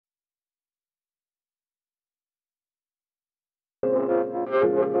All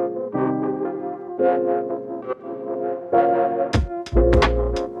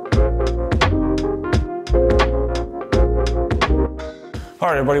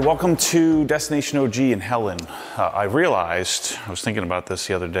right, everybody, welcome to Destination OG in Helen. I realized, I was thinking about this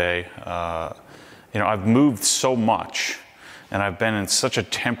the other day, you know, I've moved so much and I've been in such a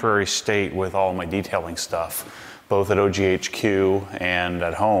temporary state with all my detailing stuff, both at OGHQ and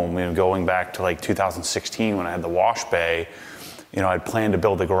at home. You know, going back to like 2016 when I had the wash bay, you know, I'd planned to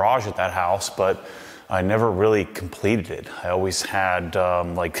build a garage at that house, but I never really completed it. I always had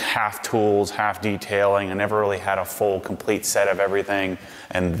like half tools, half detailing. I never really had a full, complete set of everything.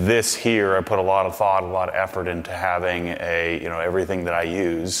 And this here, I put a lot of thought, a lot of effort into having you know, everything that I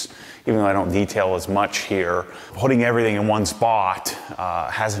use. Even though I don't detail as much here, putting everything in one spot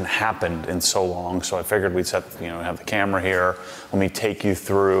hasn't happened in so long. So I figured we'd have the camera here. Let me take you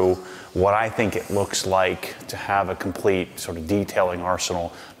through what I think it looks like to have a complete sort of detailing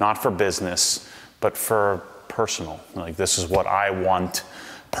arsenal, not for business, but for personal. Like, this is what I want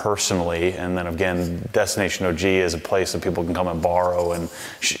personally. And then again, Destination OG is a place that people can come and borrow, and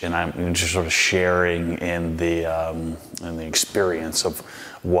I'm just sort of sharing in the experience of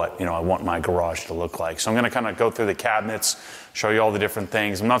what, you know, I want my garage to look like. So I'm gonna kind of go through the cabinets, show you all the different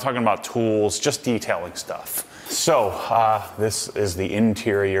things. I'm not talking about tools, just detailing stuff. So this is the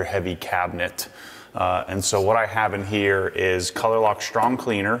interior heavy cabinet. And so what I have in here is Color Lock Strong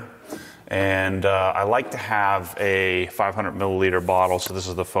Cleaner. And I like to have a 500 milliliter bottle, so this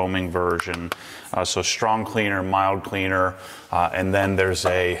is the foaming version. So strong cleaner, mild cleaner, and then there's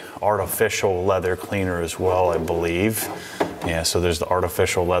a artificial leather cleaner as well, I believe. Yeah, so there's the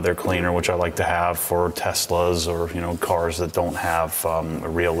artificial leather cleaner, which I like to have for Teslas or, you know, cars that don't have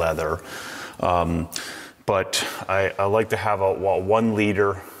real leather. But I like to have a 1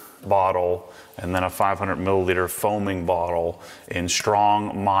 liter bottle and then a 500 milliliter foaming bottle in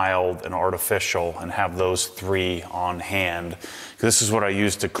strong, mild, and artificial, and have those 3 on hand. This is what I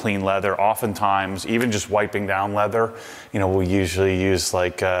use to clean leather. Oftentimes, even just wiping down leather, you know, we usually use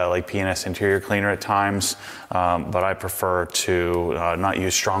like P&S interior cleaner at times, but I prefer to not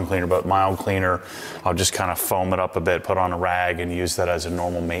use strong cleaner, but mild cleaner. I'll just kind of foam it up a bit, put on a rag, and use that as a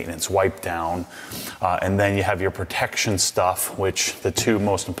normal maintenance wipe down. And then you have your protection stuff, which the 2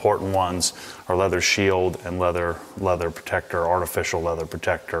 most important ones are Leather Shield and leather protector, artificial leather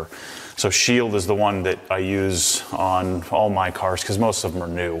protector. So Shield is the one that I use on all my cars because most of them are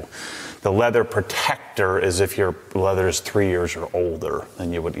new. The leather protector is if your leather is 3 years or older,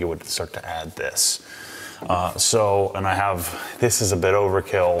 then you would start to add this. And I have, this is a bit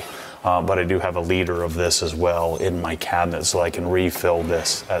overkill, but I do have a liter of this as well in my cabinet, so I can refill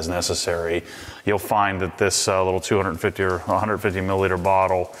this as necessary. You'll find that this little 250 or 150 milliliter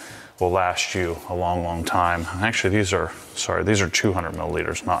bottle will last you a long, long time. Actually, these are 200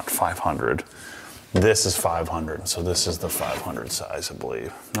 milliliters, not 500. This is 500, so this is the 500 size, I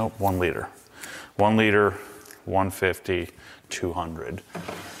believe. Nope, 1 liter. 1 liter, 150, 200.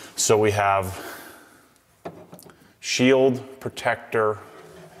 So we have Shield, protector,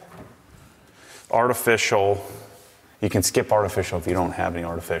 artificial. You can skip artificial if you don't have any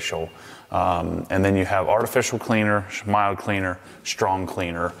artificial. And then you have artificial cleaner, mild cleaner, strong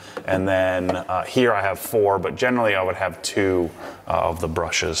cleaner. And then here I have 4, but generally I would have 2 of the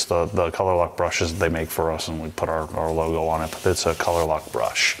brushes, the Color Lock brushes that they make for us, and we put our logo on it, but it's a Color Lock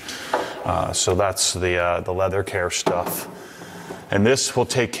brush. So that's the leather care stuff. And this will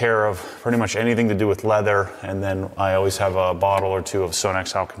take care of pretty much anything to do with leather. And then I always have a bottle or 2 of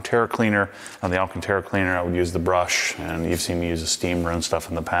Sonex Alcantara cleaner. On the Alcantara cleaner, I would use the brush, and you've seen me use a steamer and stuff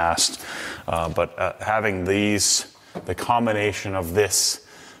in the past. But having these, the combination of this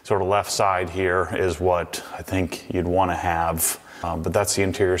sort of left side here is what I think you'd want to have. But that's the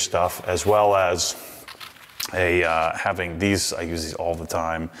interior stuff, as well as having these. I use these all the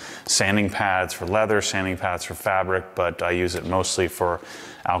time. Sanding pads for leather, sanding pads for fabric, but I use it mostly for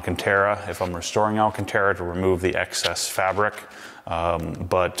Alcantara if I'm restoring Alcantara to remove the excess fabric.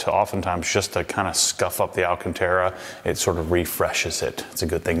 But oftentimes just to kind of scuff up the Alcantara, it sort of refreshes it. It's a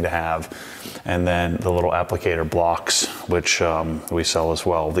good thing to have. And then the little applicator blocks, which we sell as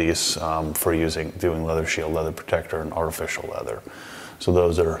well, these for doing Leather Shield, leather protector, and artificial leather. So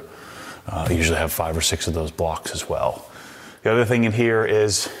those are, I usually have 5 or 6 of those blocks as well. The other thing in here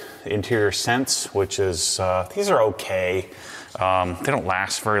is interior scents, which is, these are okay. They don't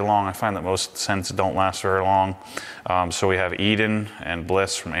last very long. I find that most scents don't last very long. So we have Eden and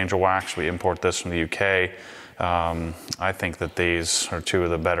Bliss from Angel Wax. We import this from the UK. I think that these are 2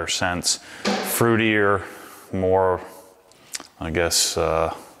 of the better scents. Fruitier, more, I guess,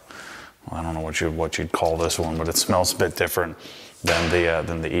 I don't know what you'd call this one, but it smells a bit different. than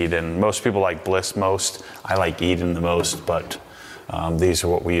the Eden. Most people like Bliss most. I like Eden the most, but these are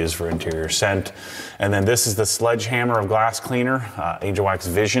what we use for interior scent. And then this is the Sledgehammer of glass cleaner, Angel Wax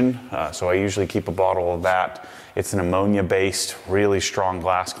Vision. So I usually keep a bottle of that. It's an ammonia-based, really strong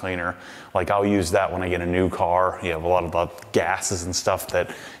glass cleaner. Like I'll use that when I get a new car. You have a lot of the gases and stuff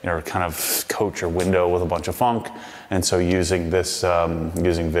that kind of coat your window with a bunch of funk. And so using this,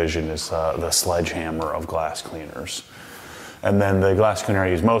 using Vision is the Sledgehammer of glass cleaners. And then the glass cleaner I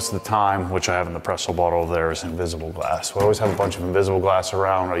use most of the time, which I have in the Presto bottle there, is Invisible Glass. So I always have a bunch of Invisible Glass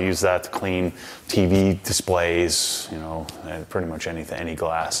around. I use that to clean TV displays, and pretty much anything, any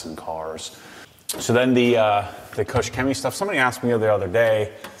glass in cars. So then the Kush Chemi stuff. Somebody asked me the other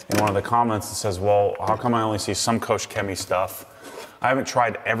day in one of the comments that says, well, how come I only see some Kush Chemi stuff? I haven't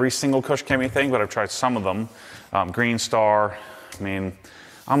tried every single Kush Chemi thing, but I've tried some of them. Green Star,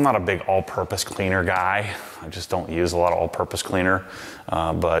 I'm not a big all-purpose cleaner guy. I just don't use a lot of all-purpose cleaner.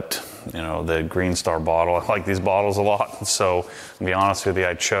 But the Green Star bottle, I like these bottles a lot. So to be honest with you,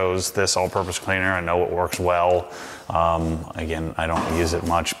 I chose this all-purpose cleaner. I know it works well. Again, I don't use it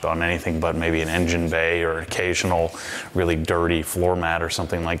much on anything but maybe an engine bay or occasional really dirty floor mat or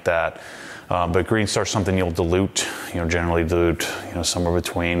something like that. But Green Star is something you'll dilute, generally dilute, somewhere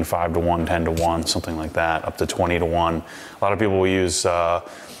between 5 to 1, 10 to 1, something like that, up to 20 to 1. A lot of people will use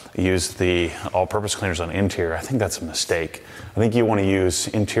the all-purpose cleaners on interior. I think that's a mistake. I think you want to use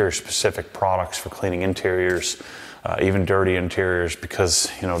interior-specific products for cleaning interiors, even dirty interiors,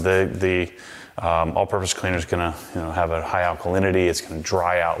 because the all-purpose cleaner is going to have a high alkalinity. It's going to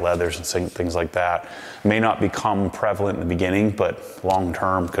dry out leathers and things like that. May not become prevalent in the beginning, but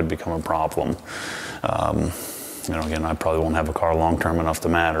long-term could become a problem. Again, I probably won't have a car long-term enough to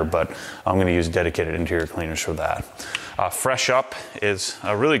matter, but I'm going to use dedicated interior cleaners for that. Fresh Up is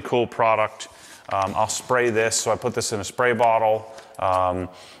a really cool product. I'll spray this, so I put this in a spray bottle. It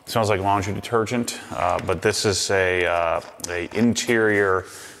smells like laundry detergent, but this is a interior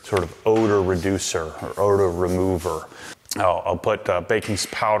sort of odor reducer or odor remover. I'll put baking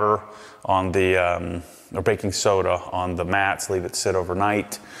powder on the, or baking soda on the mats, leave it sit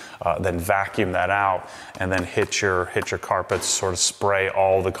overnight, then vacuum that out, and then hit your carpets, sort of spray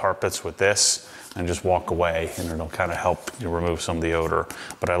all the carpets with this, and just walk away, and it'll kind of help you remove some of the odor.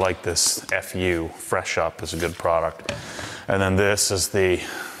 But I like this FU, Fresh Up is a good product. And then this is the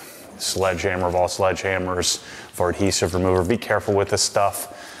Sledgehammer of all sledgehammers for adhesive remover. Be careful with this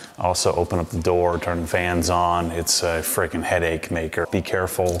stuff. Also open up the door, turn the fans on. It's a freaking headache maker. Be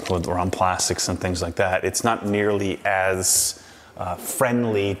careful around plastics and things like that. It's not nearly as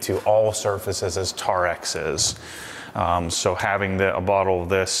friendly to all surfaces as Tarex is. So having a bottle of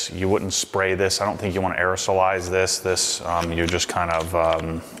this, you wouldn't spray this. I don't think you want to aerosolize this. You just kind of,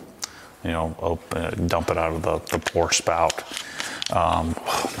 dump it out of the pour spout.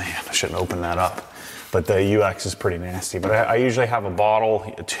 Oh man, I shouldn't open that up. But the UX is pretty nasty. But I usually have a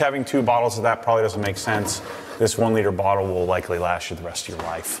bottle. Having 2 bottles of that probably doesn't make sense. This 1 liter bottle will likely last you the rest of your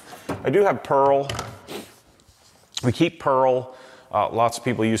life. I do have Pearl. We keep Pearl. Lots of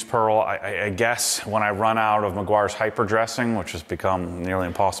people use Pearl. I guess when I run out of Meguiar's Hyper Dressing, which has become nearly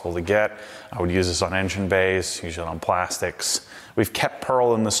impossible to get, I would use this on engine bays, use it on plastics. We've kept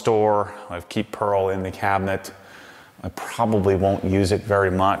Pearl in the store. I've keep Pearl in the cabinet. I probably won't use it very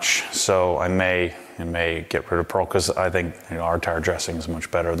much, so I may get rid of Pearl because I think our tire dressing is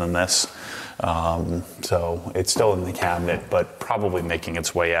much better than this. So it's still in the cabinet, but probably making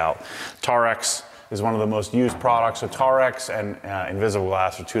its way out. Tarex is one of the most used products. So Tarex and Invisible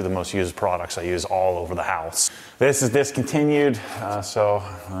Glass are 2 of the most used products I use all over the house. This is discontinued, so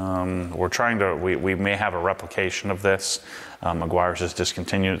we're trying to, we may have a replication of this. Meguiar's is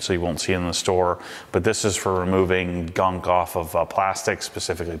discontinued, so you won't see it in the store. But this is for removing gunk off of plastic,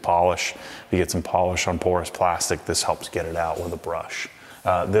 specifically polish. If you get some polish on porous plastic, this helps get it out with a brush.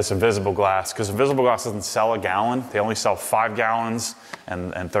 This Invisible Glass, because Invisible Glass doesn't sell a gallon. They only sell 5 gallons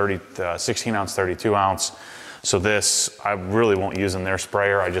and 16 ounce, 32 ounce. So this, I really won't use in their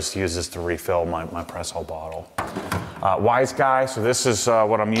sprayer. I just use this to refill my Presso bottle. Wise Guy, so this is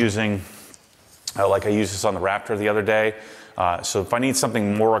what I'm using. Like I used this on the Raptor the other day. So if I need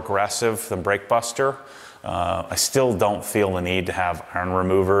something more aggressive than Brake Buster, I still don't feel the need to have iron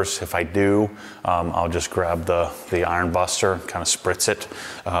removers. If I do, I'll just grab the Iron Buster, kind of spritz it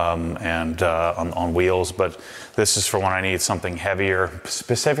on wheels. But this is for when I need something heavier,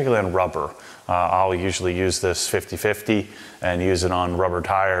 specifically on rubber. I'll usually use this 50-50 and use it on rubber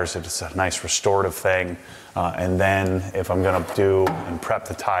tires. It's a nice restorative thing. And then if I'm going to do and prep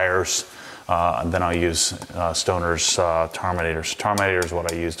the tires, And then I'll use Stoner's Terminator. So Terminator is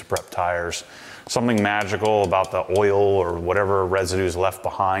what I use to prep tires. Something magical about the oil or whatever residue is left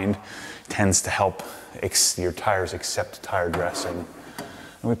behind tends to help your tires accept tire dressing.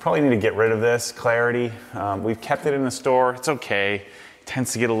 And we probably need to get rid of this Clarity. We've kept it in the store. It's okay. It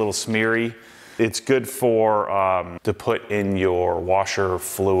tends to get a little smeary. It's good for to put in your washer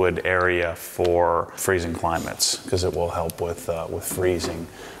fluid area for freezing climates because it will help with freezing.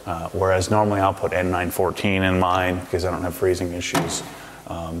 Whereas normally I'll put N914 in mine because I don't have freezing issues.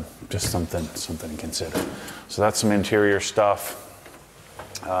 Just something to consider. So that's some interior stuff.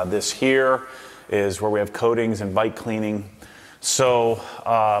 This here is where we have coatings and bike cleaning. So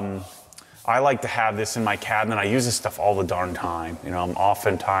I like to have this in my cabinet. I use this stuff all the darn time. You know, I'm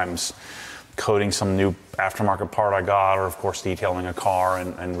oftentimes coating some new aftermarket part I got, or of course detailing a car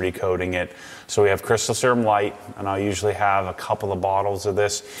and recoating it. So we have Crystal Serum Light, and I'll usually have a couple of bottles of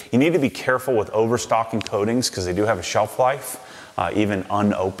this. You need to be careful with overstocking coatings because they do have a shelf life. Even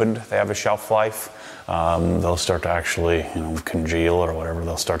unopened, they have a shelf life. They'll start to actually, congeal or whatever.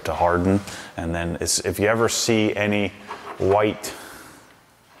 They'll start to harden, and then if you ever see any white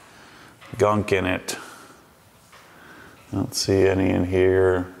gunk in it, I don't see any in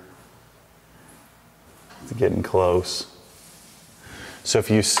here. It's getting close. So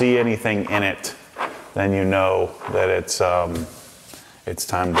if you see anything in it, then you know that it's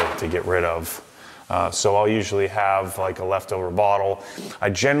time to get rid of. So I'll usually have like a leftover bottle. I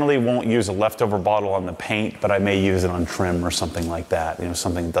generally won't use a leftover bottle on the paint, but I may use it on trim or something like that,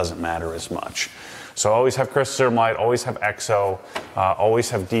 something that doesn't matter as much. So I always have Crystal Serum Light, always have EXO, always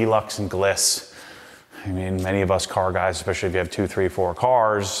have Deluxe and Gliss. I mean, many of us car guys, especially if you have 2, 3, 4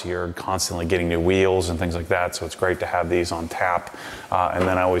 cars, you're constantly getting new wheels and things like that, so it's great to have these on tap. And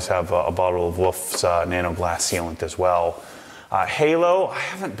then I always have a bottle of Wolf's Nano Glass Sealant as well. Halo, I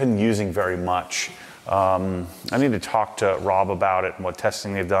haven't been using very much. I need to talk to Rob about it and what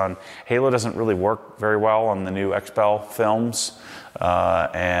testing they've done. Halo doesn't really work very well on the new XPEL films. So I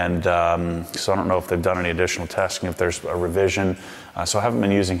don't know if they've done any additional testing, if there's a revision. So I haven't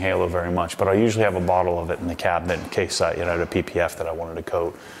been using Halo very much, but I usually have a bottle of it in the cabinet in case I had a PPF that I wanted to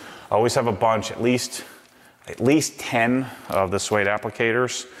coat. I always have a bunch, at least 10 of the suede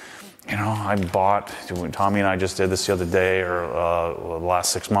applicators. I bought, Tommy and I just did this the other day, or the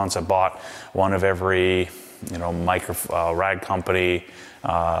last 6 months, I bought one of every, rag company,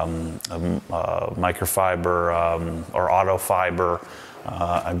 microfiber or auto fiber.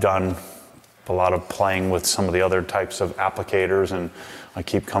 I've done a lot of playing with some of the other types of applicators, and I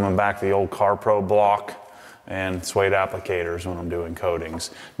keep coming back to the old CarPro block and suede applicators when I'm doing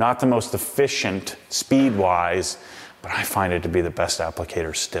coatings. Not the most efficient speed-wise, but I find it to be the best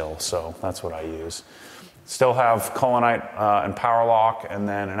applicator still, so that's what I use. Still have Colonite and Power Lock, and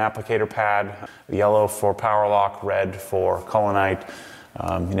then an applicator pad, yellow for Power Lock, red for Colonite.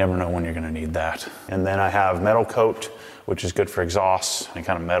 You never know when you're gonna need that. And then I have Metal Coat, which is good for exhausts and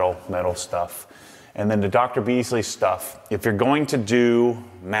kind of metal stuff. And then the Dr. Beasley stuff. If you're going to do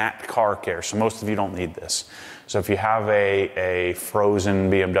matte car care, so most of you don't need this. So if you have a frozen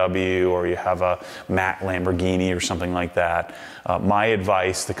BMW or you have a matte Lamborghini or something like that, my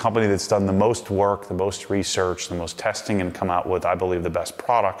advice, the company that's done the most work, the most research, the most testing, and come out with, I believe, the best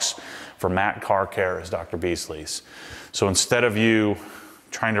products for matte car care is Dr. Beasley's. So instead of you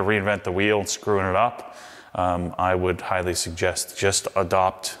trying to reinvent the wheel and screwing it up, I would highly suggest just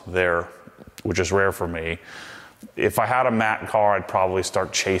adopt their, which is rare for me. If I had a matte car, I'd probably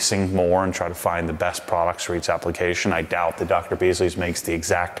start chasing more and try to find the best products for each application. I doubt that Dr. Beasley's makes the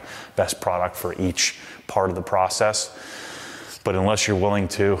exact best product for each part of the process. But unless you're willing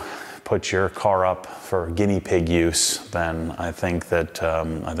to put your car up for guinea pig use, then I think that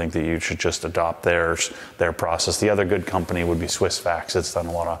you should just adopt their process. The other good company would be SwissVax. It's done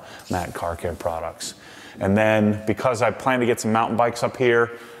a lot of matte car care products. And then because I plan to get some mountain bikes up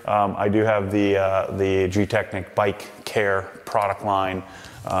here, I do have the G-Technic Bike Care product line.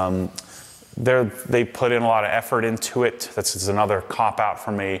 They put in a lot of effort into it. That's another cop-out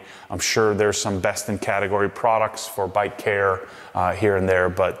for me. I'm sure there's some best-in-category products for bike care here and there,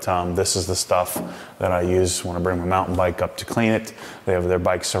 but this is the stuff that I use when I bring my mountain bike up to clean it. They have their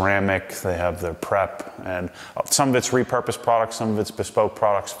bike ceramic, they have their prep, and some of it's repurposed products, some of it's bespoke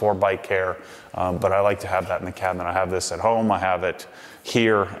products for bike care, but I like to have that in the cabinet. I have this at home, I have it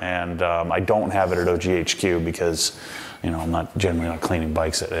here, and I don't have it at OGHQ because I'm generally not cleaning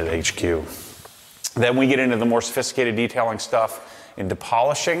bikes at HQ. Then we get into the more sophisticated detailing stuff, into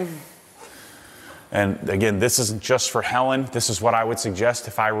polishing. And again, this isn't just for Helen. This is what I would suggest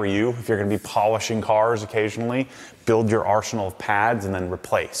if I were you. If you're gonna be polishing cars occasionally, build your arsenal of pads and then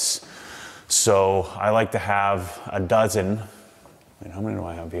replace. So I like to have a dozen. Wait, how many do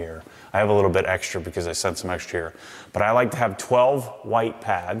I have here? I have a little bit extra because I sent some extra here. But I like to have 12 white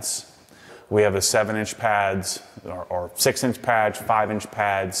pads. We have a 7-inch pads, or 6-inch pads, 5-inch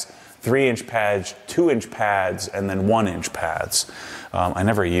pads, 3-inch pads, 2-inch pads, and then 1-inch pads. I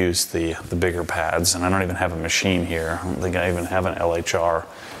never use the bigger pads, and I don't even have a machine here. I don't think I even have an LHR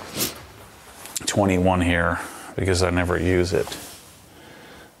 21 here because I never use it.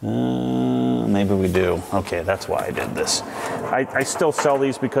 Maybe we do. Okay, that's why I did this. I still sell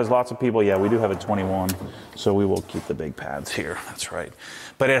these because lots of people, yeah, we do have a 21, so we will keep the big pads here. That's right.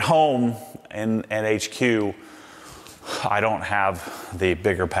 But at home and at HQ, I don't have the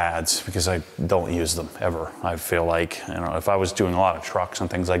bigger pads because I don't use them ever. I feel like, if I was doing a lot of trucks and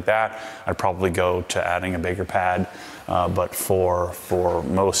things like that, I'd probably go to adding a bigger pad. But for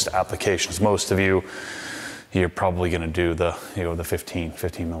most applications, most of you, you're probably going to do the 15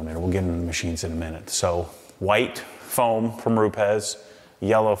 millimeter. We'll get into the machines in a minute. So white foam from Rupes,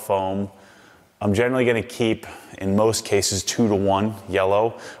 yellow foam. I'm generally going to keep, in most cases, 2 to 1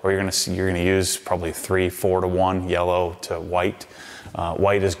 yellow, or you're going to use probably 3, 4 to 1 yellow to white.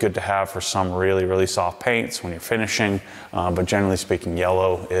 White is good to have for some really, really soft paints when you're finishing, but generally speaking,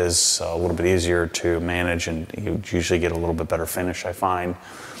 yellow is a little bit easier to manage, and you usually get a little bit better finish, I find.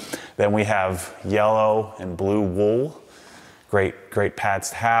 Then we have yellow and blue wool. Great pads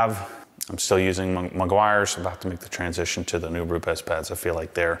to have. I'm still using Meguiar's. I'm about to make the transition to the new Rupes pads. I feel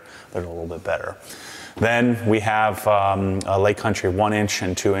like they're a little bit better. Then we have Lake Country 1-inch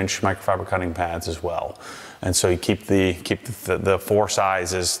and 2-inch microfiber cutting pads as well. And so you keep the 4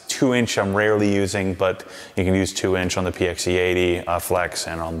 sizes. 2-inch I'm rarely using, but you can use 2-inch on the PXE80 Flex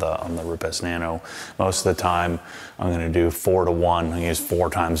and on the Rupes Nano. Most of the time I'm going to do 4 to 1. I use 4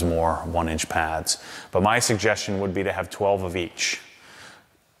 times more 1-inch pads. But my suggestion would be to have 12 of each.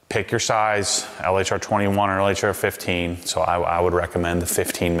 Pick your size, LHR 21 or LHR 15. So I would recommend the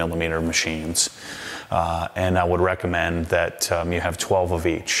 15 millimeter machines. And I would recommend that you have 12 of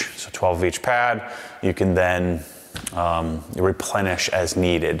each. So 12 of each pad. You can then replenish as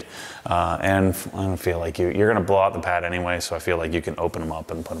needed. And I don't feel like you're going to blow out the pad anyway, so I feel like you can open them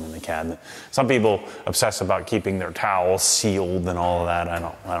up and put them in the cabinet. Some people obsess about keeping their towels sealed and all of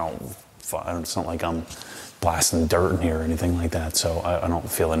that. It's not like I'm blasting dirt in here or anything like that, so I don't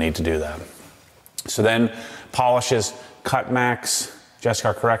feel a need to do that. So then polishes, Cutmax,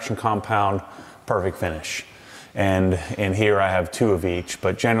 Jessica Correction Compound, perfect finish. And in here I have 2 of each,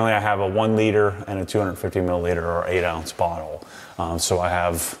 but generally I have a 1 liter and a 250 milliliter or 8-ounce bottle. So I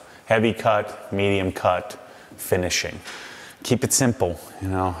have heavy cut, medium cut, finishing. Keep it simple.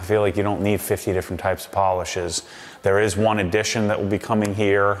 I feel like you don't need 50 different types of polishes. There is one addition that will be coming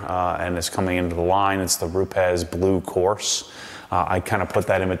here and is coming into the line. It's the Rupes Blue Course. I kind of put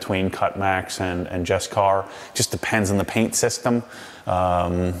that in between Cutmax and Jescar. Just depends on the paint system.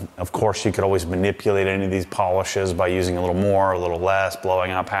 Of course, you could always manipulate any of these polishes by using a little more, a little less,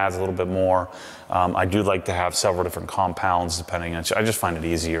 blowing out pads a little bit more. I do like to have several different compounds depending on, I just find it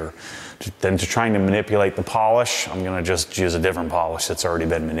easier than to trying to manipulate the polish. I'm going to just use a different polish that's already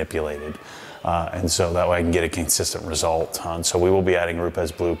been manipulated. And so that way I can get a consistent result. So we will be adding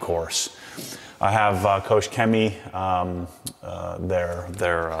Rupes Blue Course. I have Koch Chemie,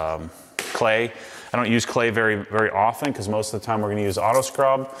 their clay. I don't use clay very often because most of the time we're going to use auto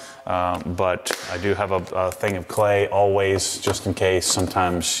scrub, but I do have a thing of clay always, just in case.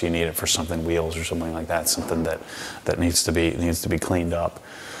 Sometimes you need it for something, wheels or something like that, something that needs to be cleaned up.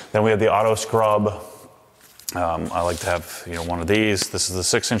 Then we have the auto scrub. I like to have one of these. This is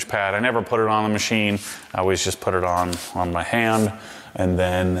the 6-inch pad. I never put it on the machine. I always just put it on my hand, and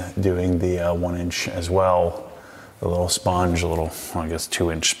then doing the 1-inch as well. The little sponge, I guess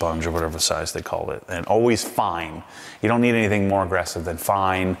 2-inch sponge or whatever size they call it, and always fine. You don't need anything more aggressive than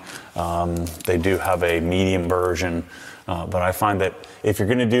fine. They do have a medium version, but I find that if you're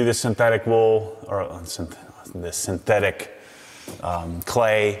going to do the synthetic wool or the synthetic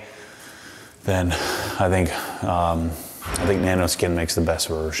clay, then I think Nanoskin makes the best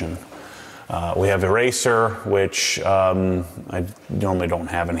version. We have Eraser, which I normally don't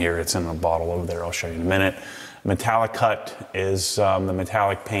have in here. It's in a bottle over there. I'll show you in a minute. Metallic Cut is the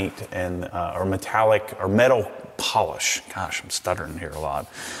metallic paint and or metal polish. Gosh, I'm stuttering here a lot.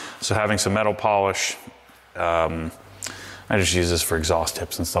 So having some metal polish, I just use this for exhaust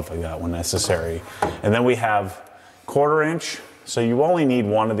tips and stuff like that when necessary. And then we have 1/4 inch. So you only need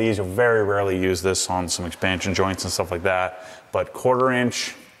one of these. You'll very rarely use this on some expansion joints and stuff like that. But 1/4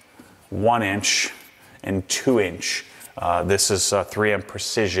 inch, 1 inch, and 2 inch. This is 3M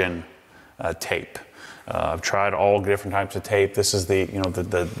Precision tape. I've tried all different types of tape. This is the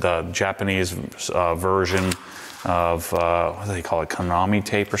the Japanese version of what do they call it, Konami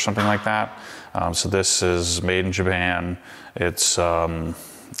tape or something like that. So this is made in Japan. It's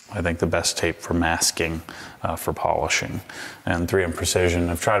I think the best tape for masking, for polishing, and 3M Precision.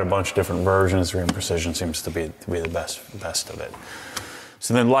 I've tried a bunch of different versions. 3M Precision seems to be the best of it.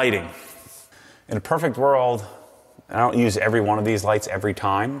 So then lighting. In a perfect world, I don't use every one of these lights every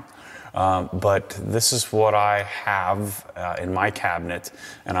time, but this is what I have in my cabinet,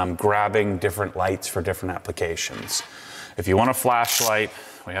 and I'm grabbing different lights for different applications. If you want a flashlight,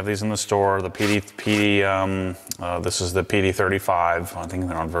 we have these in the store. The this is the PD35. I think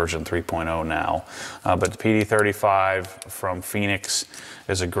they're on version 3.0 now. But the PD35 from Phoenix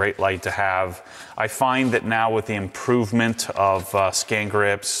is a great light to have. I find that now with the improvement of Scan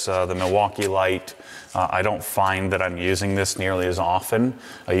Grips, the Milwaukee light, I don't find that I'm using this nearly as often.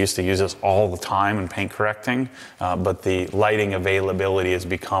 I used to use this all the time in paint correcting, but the lighting availability has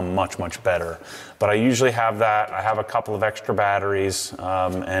become much, much better. But I usually have that. I have a couple of extra batteries,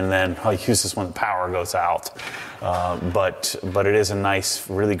 and then I'll use this when the power goes out. But it is a nice,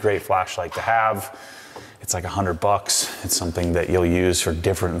 really great flashlight to have. It's like $100. It's something that you'll use for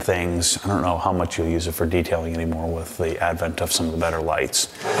different things. I don't know how much you'll use it for detailing anymore with the advent of some of the better lights.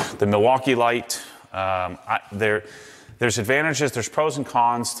 The Milwaukee light, there's advantages, there's pros and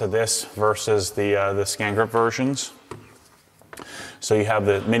cons to this versus the Scan Grip versions. So you have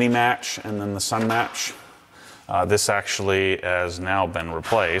the Mini Match and then the Sun Match. This actually has now been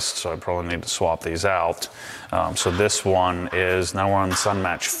replaced, so I probably need to swap these out. So this one is, now we're on the Sun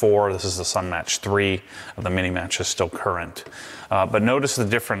Match 4, this is the Sun Match 3, the Mini Match is still current. But notice the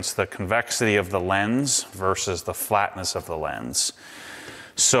difference, the convexity of the lens versus the flatness of the lens.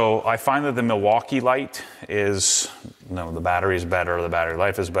 So I find that the Milwaukee light is, the battery is better, the battery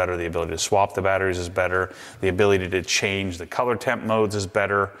life is better, the ability to swap the batteries is better, the ability to change the color temp modes is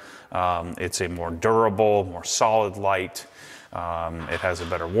better. It's a more durable, more solid light. It has a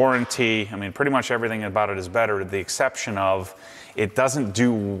better warranty. I mean, pretty much everything about it is better, with the exception of it doesn't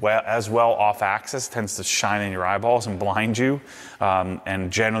do as well off axis, tends to shine in your eyeballs and blind you.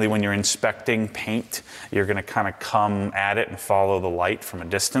 And generally when you're inspecting paint, you're gonna kind of come at it and follow the light from a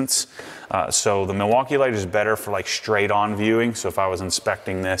distance. So the Milwaukee light is better for like straight on viewing. So if I was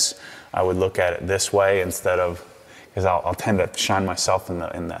inspecting this, I would look at it this way instead of, because I'll tend to shine myself in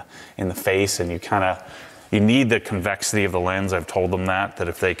the face, and you need the convexity of the lens. I've told them that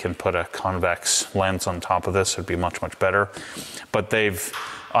if they can put a convex lens on top of this, it'd be much, much better. But they've,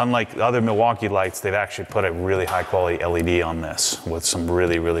 unlike the other Milwaukee lights, they've actually put a really high quality LED on this with some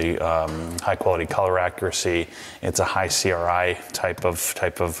really, really high quality color accuracy. It's a high CRI type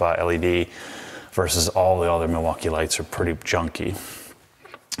of LED versus all the other Milwaukee lights are pretty junky.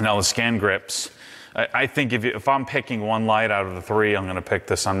 Now the Scan Grips, I think if I'm picking one light out of the three, I'm going to pick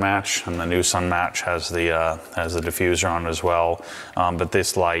the Sun Match, and the new Sun Match has the diffuser on as well. But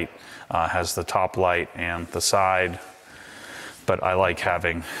this light has the top light and the side. But I like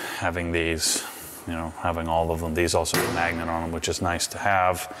having these, having all of them. These also have a magnet on them, which is nice to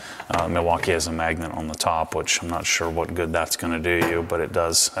have. Milwaukee has a magnet on the top, which I'm not sure what good that's going to do you, but it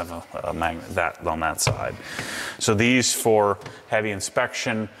does have a magnet on that side. So these for heavy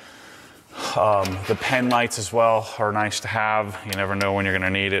inspection. The pen lights as well are nice to have. You never know when you're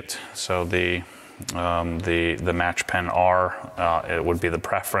going to need it. So the Match Pen R, it would be the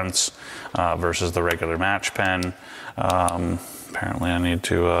preference versus the regular Match Pen. Apparently I need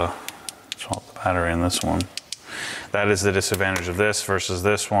to swap the battery in this one. That is the disadvantage of this versus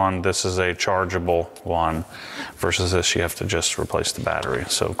this one. This is a chargeable one versus this you have to just replace the battery.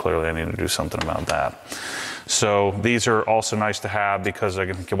 So clearly I need to do something about that. So these are also nice to have because I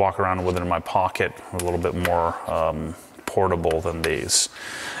can walk around with it in my pocket, a little bit more portable than these.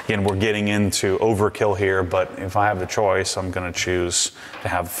 Again, we're getting into overkill here, but if I have the choice, I'm going to choose to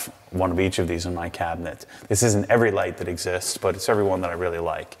have one of each of these in my cabinet. This isn't every light that exists, but it's every one that I really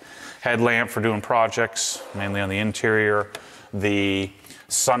like. Headlamp for doing projects, mainly on the interior. The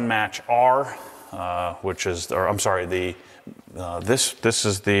Sun Match R, which is, or I'm sorry, this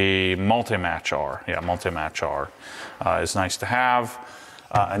is the Multi-Match R. Yeah, Multi-Match R is nice to have.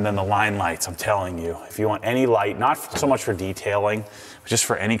 And then the line lights, I'm telling you, if you want any light, not so much for detailing, but just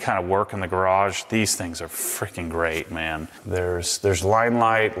for any kind of work in the garage, these things are freaking great, man. There's Line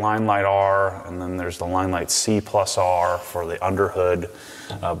Light R, and then there's the Line Light C plus R for the underhood.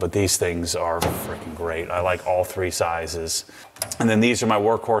 But these things are freaking great. I like all three sizes. And then these are my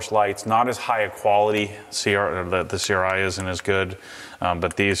workhorse lights, not as high a quality. The CRI isn't as good,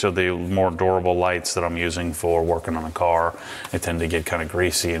 but these are the more durable lights that I'm using for working on a car. They tend to get kind of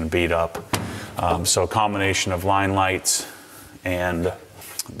greasy and beat up. So a combination of line lights and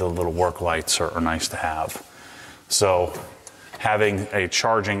the little work lights are nice to have. So having a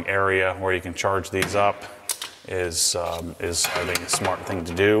charging area where you can charge these up is I think a smart thing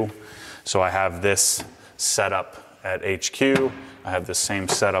to do. So I have this setup at HQ. I have the same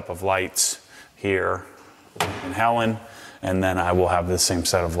setup of lights here in Helen, and then I will have the same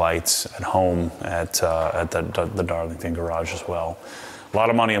set of lights at home at the Darlington garage as well. A lot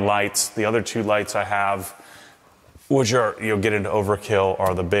of money in lights. The other two lights I have, which are, you'll get into overkill,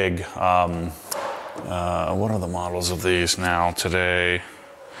 are the big, what are the models of these now today?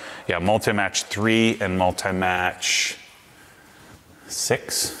 Yeah, Multimatch 3 and Multimatch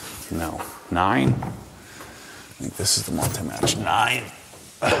 6? No, 9? I think this is the Multimatch 9.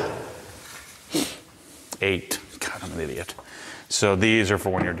 8. God, I'm an idiot. So these are for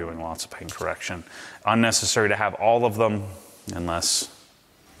when you're doing lots of paint correction. Unnecessary to have all of them unless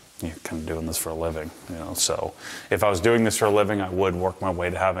you're kind of doing this for a living, you know. So if I was doing this for a living, I would work my way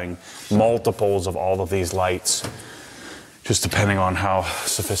to having multiples of all of these lights, just depending on how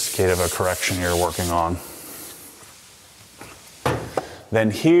sophisticated of a correction you're working on. Then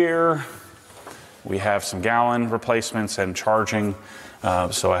here we have some gallon replacements and charging.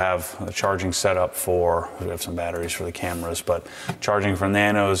 So I have a charging setup for, we have some batteries for the cameras, but charging for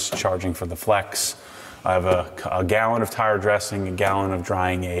Nanos, charging for the Flex. I have a gallon of tire dressing, a gallon of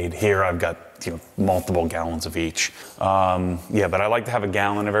drying aid. Here I've got, you know, multiple gallons of each. Yeah, but I like to have a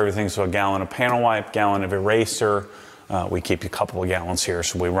gallon of everything. So a gallon of panel wipe, gallon of eraser. We keep a couple of gallons here.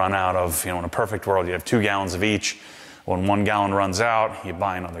 So we run out of, you know, in a perfect world, you have 2 gallons of each. When 1 gallon runs out, you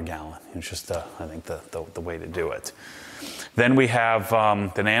buy another gallon. It's just, I think, the way to do it. Then we have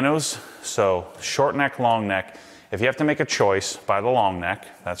the Nanos. So short neck, long neck. If you have to make a choice, buy the long neck.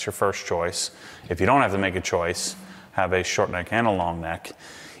 That's your first choice. If you don't have to make a choice, have a short neck and a long neck.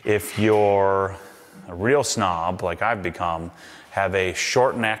 If you're a real snob, like I've become, have a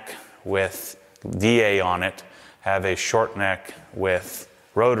short neck with DA on it, have a short neck with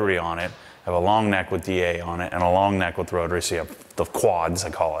rotary on it, have a long neck with DA on it, and a long neck with rotary. So you have the quads, I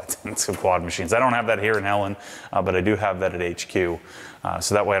call it. It's the quad machines. I don't have that here in Helen, but I do have that at HQ.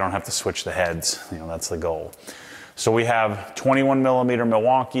 So that way I don't have to switch the heads. You know, that's the goal. So we have 21 millimeter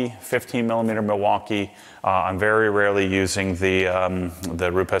Milwaukee, 15 millimeter Milwaukee. I'm very rarely using the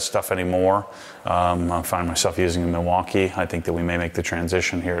Rupes stuff anymore. I find myself using the Milwaukee. I think that we may make the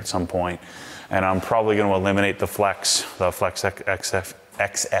transition here at some point. And I'm probably going to eliminate the Flex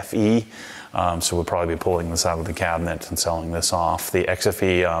XFE. So we'll probably be pulling this out of the cabinet and selling this off. The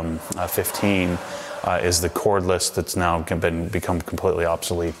XFE 15 is the cordless that's now become completely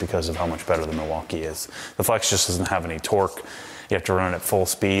obsolete because of how much better the Milwaukee is. The Flex just doesn't have any torque. You have to run it at full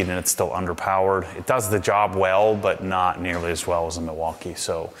speed and it's still underpowered. It does the job well, but not nearly as well as the Milwaukee,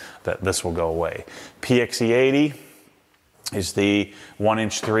 so this will go away. PXE80 is the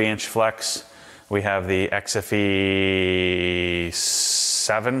 1-inch, 3-inch Flex. We have the XFE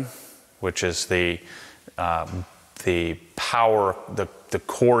 7, which is the power, the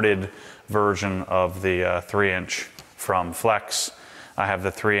corded version of the 3-inch from Flex. I have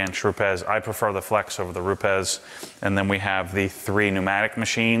the 3-inch Rupes. I prefer the Flex over the Rupes. And then we have the 3 pneumatic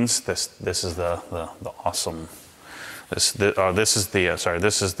machines. This is the awesome. This is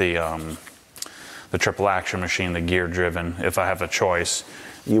the triple action machine, the gear driven. If I have a choice,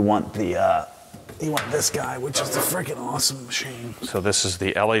 you want this guy, which is the freaking awesome machine. So this is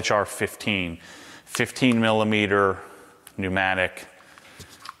the LHR 15 millimeter pneumatic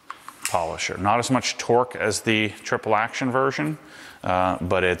polisher. Not as much torque as the triple action version,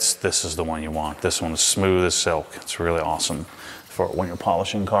 but this is the one you want. This one is smooth as silk. It's really awesome for when you're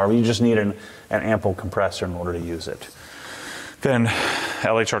polishing carbon. You just need an ample compressor in order to use it. Then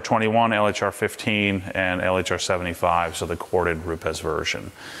LHR 21, LHR 15, and LHR 75, so the corded Rupes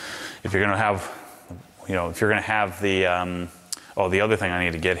version. If you're going to have, the the other thing I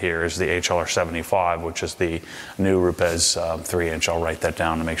need to get here is the HLR 75, which is the new Rupes 3-inch. I'll write that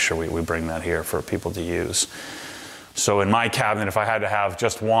down to make sure we bring that here for people to use. So in my cabinet, if I had to have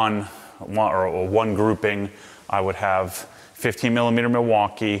just one grouping, I would have 15 millimeter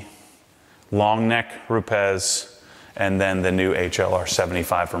Milwaukee, long neck Rupes, and then the new HLR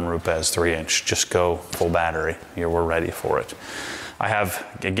 75 from Rupes 3-inch. Just go full battery. Here, we're ready for it. I have,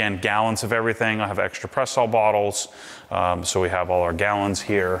 again, gallons of everything. I have extra Press-All bottles. So we have all our gallons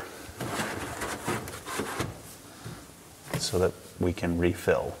here so that we can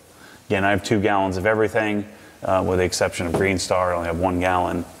refill. Again, I have 2 gallons of everything, with the exception of Green Star. I only have 1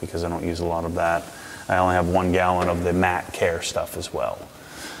 gallon because I don't use a lot of that. I only have 1 gallon of the Matte Care stuff as well.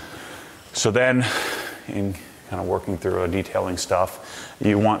 So then, kind of working through detailing stuff.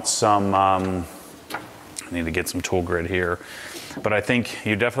 You want some, I need to get some tool grid here, but I think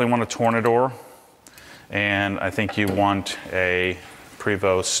you definitely want a Tornador, and I think you want a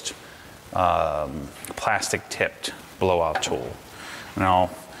Prevost plastic tipped blowout tool. Now,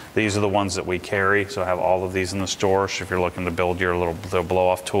 these are the ones that we carry, so I have all of these in the store. So if you're looking to build your little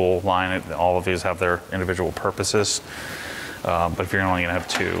blow-off tool line, all of these have their individual purposes. But if you're only gonna have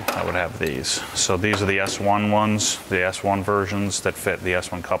two, I would have these. So these are the S1 ones, the S1 versions that fit the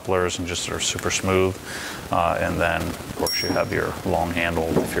S1 couplers and just are super smooth. And then, of course, you have your long handle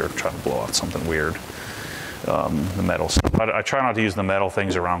if you're trying to blow out something weird. The metal stuff. I try not to use the metal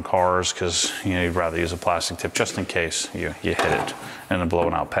things around cars because you'd rather use a plastic tip just in case you hit it. And the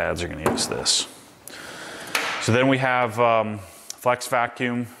blowing out pads are going to use this. So then we have Flex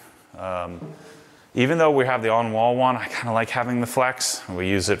Vacuum. Even though we have the on-wall one, I kind of like having the Flex. We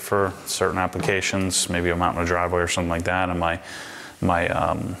use it for certain applications. Maybe I'm out in a driveway or something like that, and my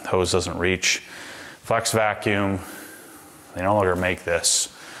hose doesn't reach. Flex Vacuum. They no longer make this.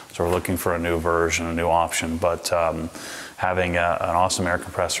 So we're looking for a new version, a new option, but having an awesome air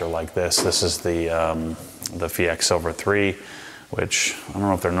compressor like this is the FEX Silver 3, which I don't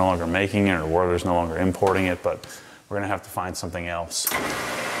know if they're no longer making it or Werther's no longer importing it, but we're gonna have to find something else.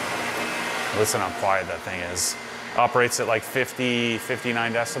 Listen how quiet that thing is. Operates at like 50,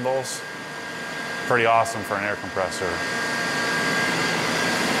 59 decibels. Pretty awesome for an air compressor.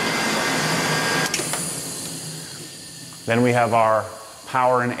 Then we have our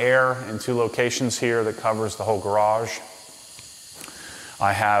power and air in 2 locations here that covers the whole garage.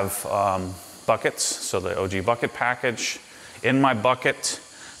 I have buckets, so the OG bucket package. In my bucket,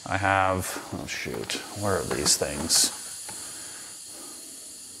 I have, oh shoot, where are these things?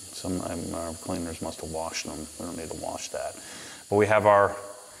 Some our cleaners must have washed them. We don't need to wash that. But we have our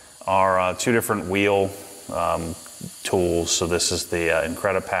 2 different wheel tools. So this is the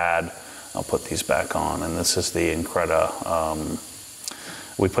Increda pad. I'll put these back on, and this is the Increda.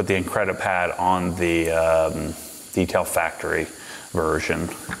 We put the Increda pad on the Detail Factory version.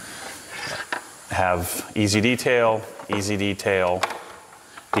 Have Easy Detail,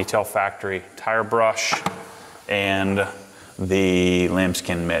 Detail Factory, tire brush, and the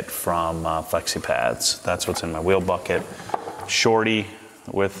lambskin mitt from FlexiPads. That's what's in my wheel bucket. Shorty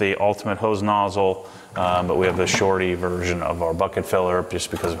with the Ultimate hose nozzle, but we have the Shorty version of our bucket filler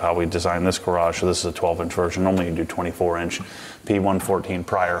just because of how we designed this garage. So this is a 12-inch version. Normally you do 24-inch P114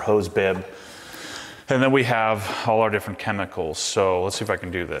 Prior hose bib. And then we have all our different chemicals. So let's see if I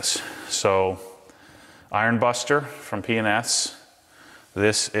can do this. So Iron Buster from P&S.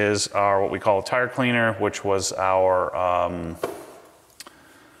 This is our what we call a tire cleaner, which was our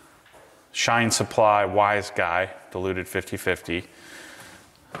Shine Supply Wise Guy, diluted 50/50.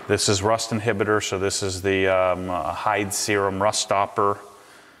 This is Rust Inhibitor, so this is the Hyde Serum Rust Stopper.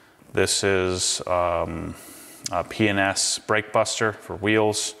 This is P&S Brake Buster for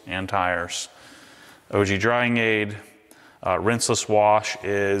wheels and tires. OG Drying Aid. Rinseless Wash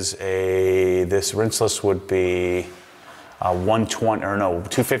is this rinseless would be 120, or no,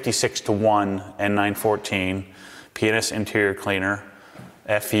 256 to 1 N914. P&S Interior Cleaner.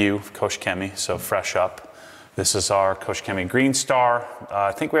 FU, Koshchemi, so Fresh Up. This is our Koshchemi Green Star.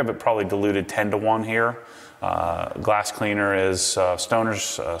 I think we have it probably diluted 10 to 1 here. Glass cleaner is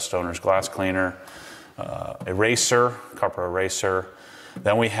Stoner's glass cleaner. Eraser, Carper Eraser.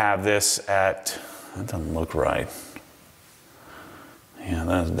 Then we have this at, that doesn't look right. Yeah,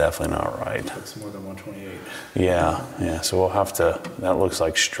 that's definitely not right. It's more than 128. Yeah, so we'll have to, that looks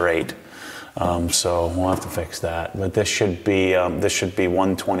like straight. So we'll have to fix that. But this should be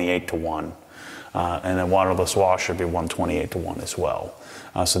 128 to 1. And then waterless wash should be 128 to 1 as well.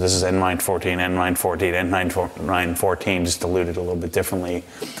 So this is N914, N914, just diluted a little bit differently.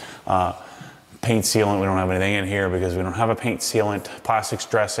 Paint sealant, we don't have anything in here because we don't have a paint sealant. Plastics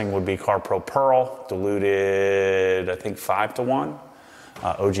dressing would be CarPro Pearl, diluted I think 5 to 1.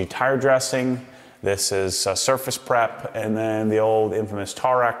 OG tire dressing. This is Surface Prep, and then the old infamous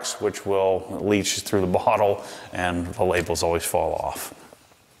Tarex, which will leach through the bottle and the labels always fall off.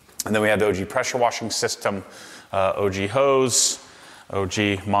 And then we have the OG pressure washing system, OG hose,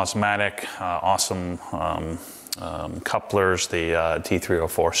 OG Mosmatic, awesome couplers, the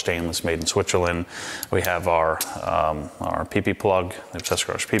T304 stainless made in Switzerland. We have our PP plug, the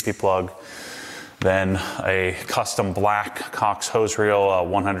Tuscarash PP plug. Then a custom black Cox hose reel,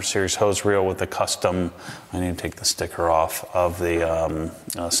 100 series hose reel with the custom, I need to take the sticker off, of the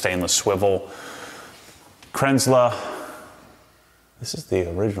stainless swivel. Krenzla, this is the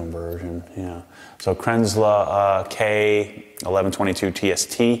original version, yeah. So Krenzla K1122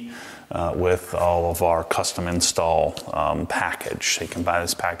 TST. with all of our custom install package. So you can buy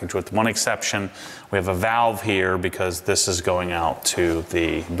this package with one exception. We have a valve here because this is going out to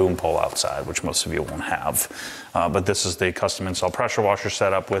the boom pole outside, which most of you won't have. But this is the custom install pressure washer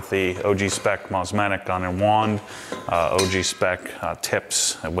setup with the OG spec Mosmatic gun and wand, OG spec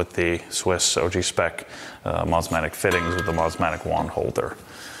tips with the Swiss OG spec Mosmatic fittings with the Mosmatic wand holder.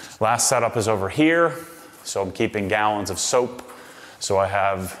 Last setup is over here. So I'm keeping gallons of soap. So I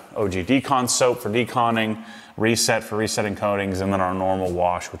have OG Decon soap for deconning, Reset for resetting coatings, and then our normal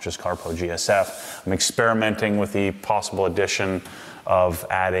wash, which is Carpo GSF. I'm experimenting with the possible addition of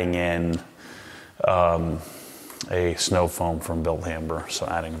adding in a snow foam from Bill Hamber, so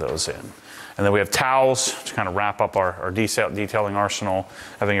adding those in. And then we have towels to kind of wrap up our detailing arsenal.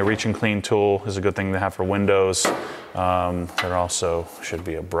 Having a reach and clean tool is a good thing to have for windows. There also should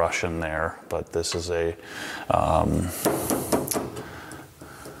be a brush in there, but this is a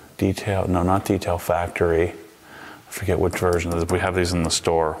not Detail Factory. I forget which version. We have these in the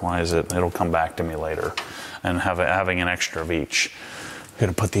store. Why is it? It'll come back to me later. And having an extra of each. I'm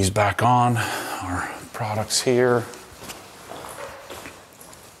gonna put these back on, our products here.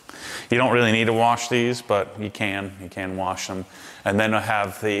 You don't really need to wash these, but you can wash them. And then I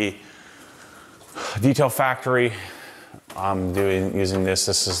have the Detail Factory. I'm using this.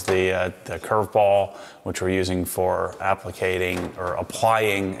 This is the curve ball, which we're using for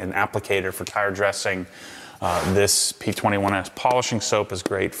applying an applicator for tire dressing. This P21S polishing soap is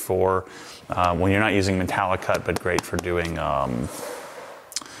great for when you're not using Metallicut, but great for doing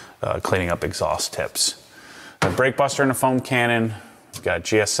cleaning up exhaust tips. The brake buster and a foam cannon. We've got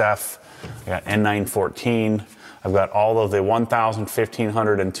GSF. I got N914. I've got all of the 1000,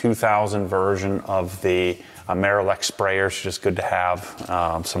 1500, and 2000 version of the Marilex sprayers, just good to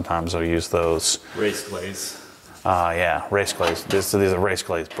have. Sometimes I'll use those. Race glaze. Yeah, race glaze. This is a race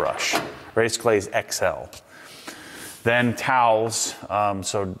glaze brush. Race glaze XL. Then towels,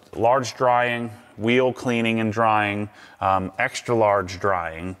 so large drying, wheel cleaning and drying, extra large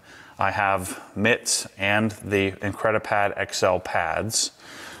drying. I have mitts and the Incredipad XL pads.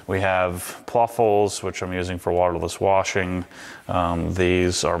 We have Pluffles, which I'm using for waterless washing.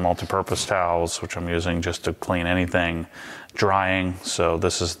 These are multi-purpose towels, which I'm using just to clean anything. Drying, so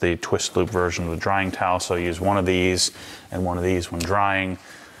this is the twist loop version of the drying towel, so I use one of these and one of these when drying.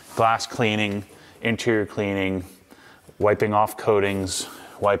 Glass cleaning, interior cleaning, wiping off coatings,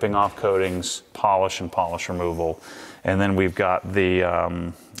 polish and polish removal. And then we've got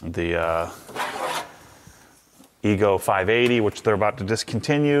the Ego 580, which they're about to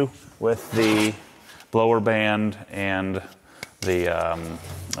discontinue, with the blower band and the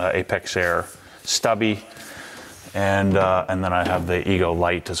Apex Air stubby. And then I have the Ego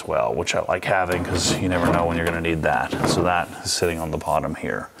Light as well, which I like having because you never know when you're going to need that. So that is sitting on the bottom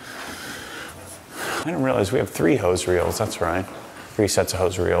here. I didn't realize we have 3 hose reels. That's right, 3 sets of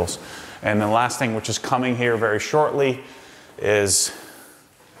hose reels. And the last thing, which is coming here very shortly, is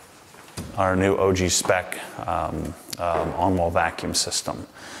our new OG spec on-wall vacuum system.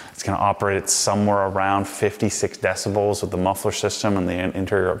 It's going to operate at somewhere around 56 decibels with the muffler system and the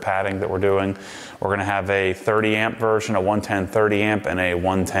interior padding that we're doing. We're going to have a 30 amp version, a 110 30 amp, and a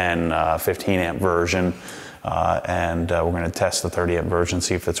 110 15 amp version. We're going to test the 30 amp version,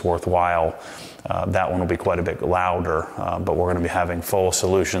 see if it's worthwhile. That one will be quite a bit louder, but we're going to be having full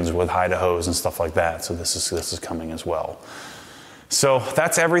solutions with hide-a-hose and stuff like that. So this is coming as well. So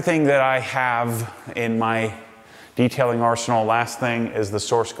that's everything that I have in my detailing arsenal. Last thing is the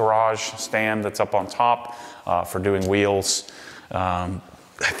Source Garage stand that's up on top for doing wheels. I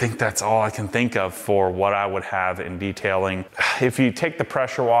think that's all I can think of for what I would have in detailing. If you take the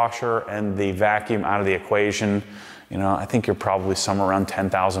pressure washer and the vacuum out of the equation, you know, I think you're probably somewhere around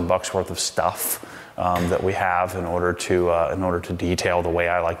 10,000 bucks worth of stuff that we have in order to detail the way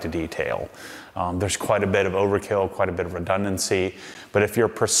I like to detail. There's quite a bit of overkill, quite a bit of redundancy, but if you're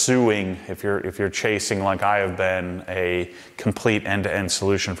pursuing, if you're chasing, like I have been, a complete end-to-end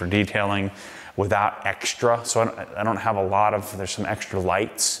solution for detailing without extra, so I don't have a lot of, there's some extra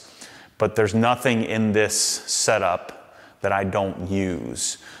lights, but there's nothing in this setup that I don't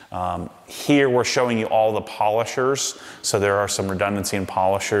use. Here we're showing you all the polishers, so there are some redundancy in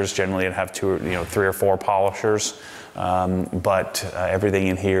polishers. Generally I'd have 3 or 4 polishers. But everything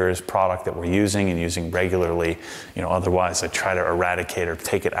in here is product that we're using and using regularly. Otherwise I try to eradicate or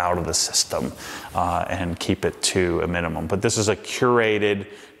take it out of the system and keep it to a minimum. But this is a curated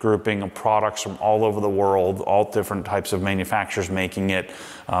grouping of products from all over the world, all different types of manufacturers making it.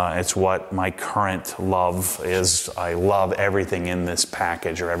 It's what my current love is. I love everything in this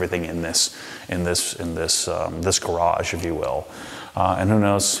package, or everything in this garage, if you will. And who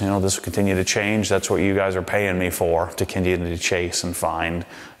knows, this will continue to change. That's what you guys are paying me for, to continue to chase and find,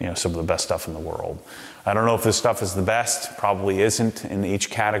 some of the best stuff in the world. I don't know if this stuff is the best, probably isn't in each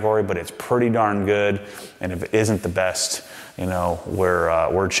category, but it's pretty darn good. And if it isn't the best,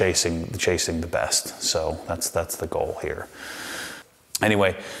 we're chasing the best. So that's the goal here.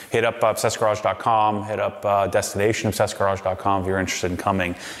 Anyway, hit up obsessedgarage.com, hit up destinationobsessedgarage.com if you're interested in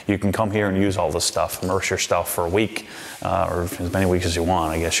coming. You can come here and use all this stuff, immerse yourself for a week, or as many weeks as you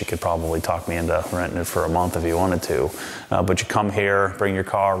want. I guess you could probably talk me into renting it for a month if you wanted to. But you come here, bring your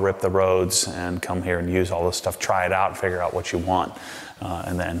car, rip the roads, and come here and use all this stuff, try it out, and figure out what you want.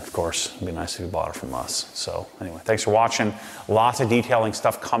 And then, of course, it'd be nice if you bought it from us. So anyway, thanks for watching. Lots of detailing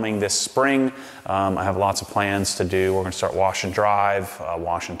stuff coming this spring. I have lots of plans to do. We're going to start wash and drive,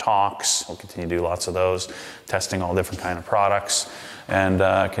 wash and talks. We'll continue to do lots of those, testing all different kind of products, and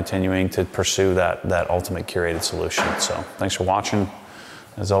continuing to pursue that ultimate curated solution. So thanks for watching.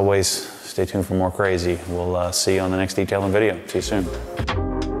 As always, stay tuned for more crazy. We'll see you on the next detailing video. See you soon.